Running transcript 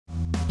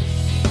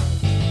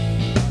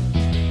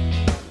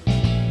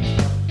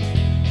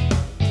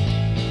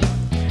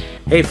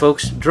Hey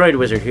folks, Droid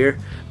Wizard here,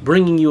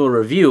 bringing you a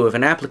review of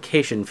an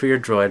application for your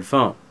Droid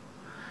phone.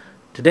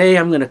 Today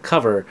I'm going to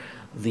cover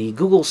the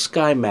Google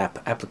Sky Map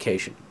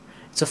application.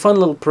 It's a fun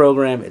little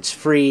program, it's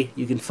free,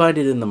 you can find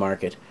it in the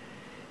market.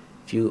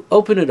 If you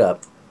open it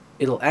up,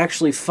 it'll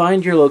actually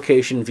find your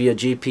location via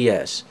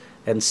GPS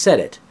and set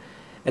it.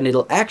 And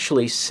it'll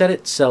actually set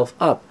itself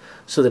up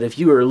so that if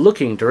you are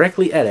looking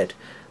directly at it,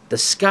 the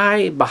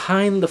sky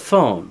behind the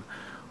phone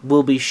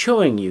will be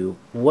showing you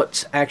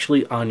what's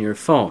actually on your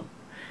phone.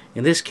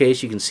 In this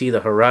case, you can see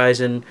the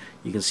horizon,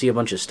 you can see a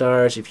bunch of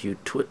stars.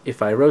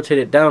 If I rotate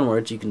it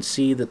downwards, you can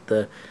see that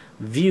the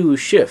view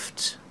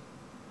shifts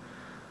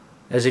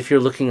as if you're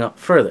looking up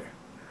further.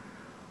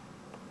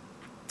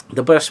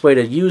 The best way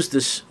to use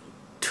this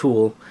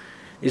tool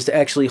is to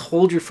actually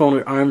hold your phone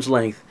at arm's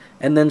length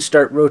and then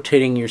start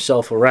rotating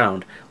yourself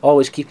around,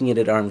 always keeping it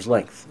at arm's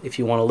length. If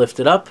you want to lift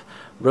it up,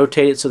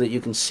 rotate it so that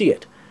you can see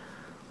it.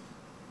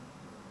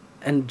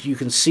 And you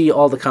can see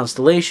all the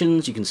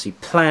constellations, you can see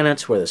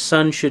planets where the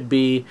sun should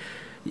be.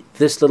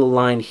 This little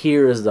line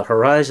here is the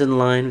horizon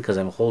line because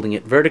I'm holding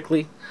it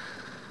vertically.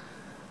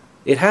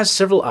 It has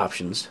several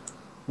options,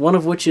 one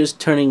of which is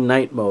turning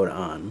night mode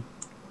on,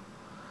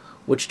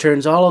 which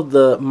turns all of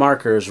the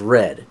markers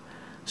red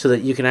so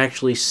that you can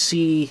actually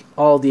see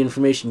all the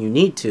information you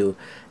need to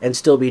and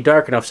still be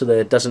dark enough so that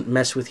it doesn't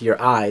mess with your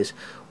eyes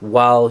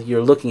while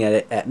you're looking at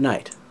it at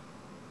night.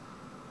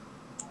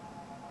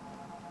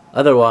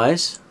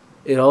 Otherwise,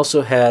 it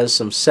also has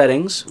some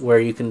settings where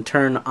you can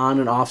turn on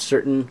and off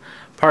certain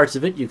parts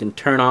of it. You can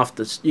turn on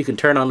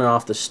and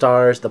off the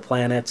stars, the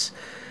planets,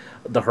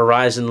 the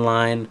horizon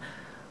line,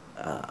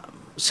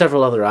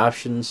 several other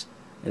options.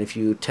 And if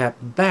you tap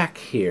back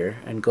here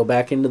and go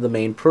back into the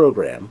main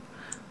program,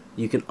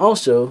 you can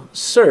also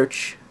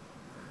search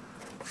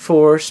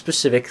for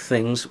specific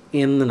things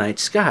in the night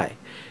sky.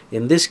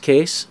 In this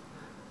case,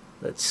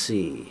 let's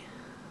see.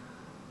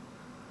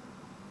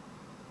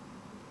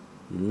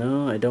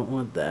 No, I don't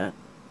want that.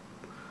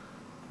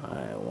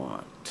 I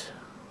want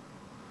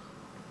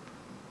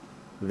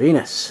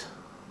Venus.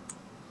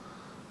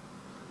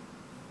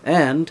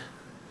 And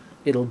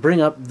it'll bring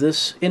up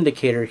this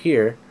indicator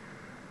here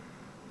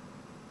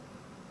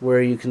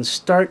where you can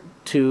start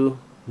to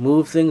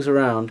move things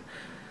around.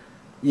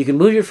 You can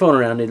move your phone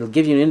around, it'll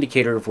give you an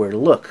indicator of where to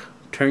look.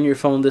 Turn your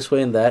phone this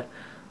way and that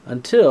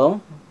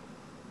until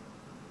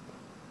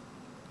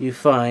you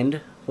find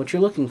what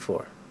you're looking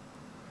for.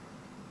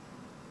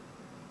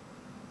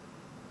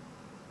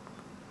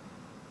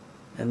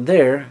 And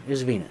there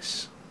is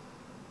Venus.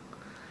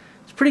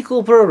 It's a pretty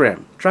cool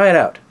program. Try it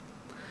out.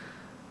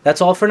 That's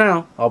all for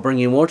now. I'll bring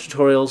you more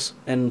tutorials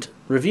and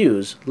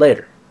reviews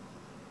later.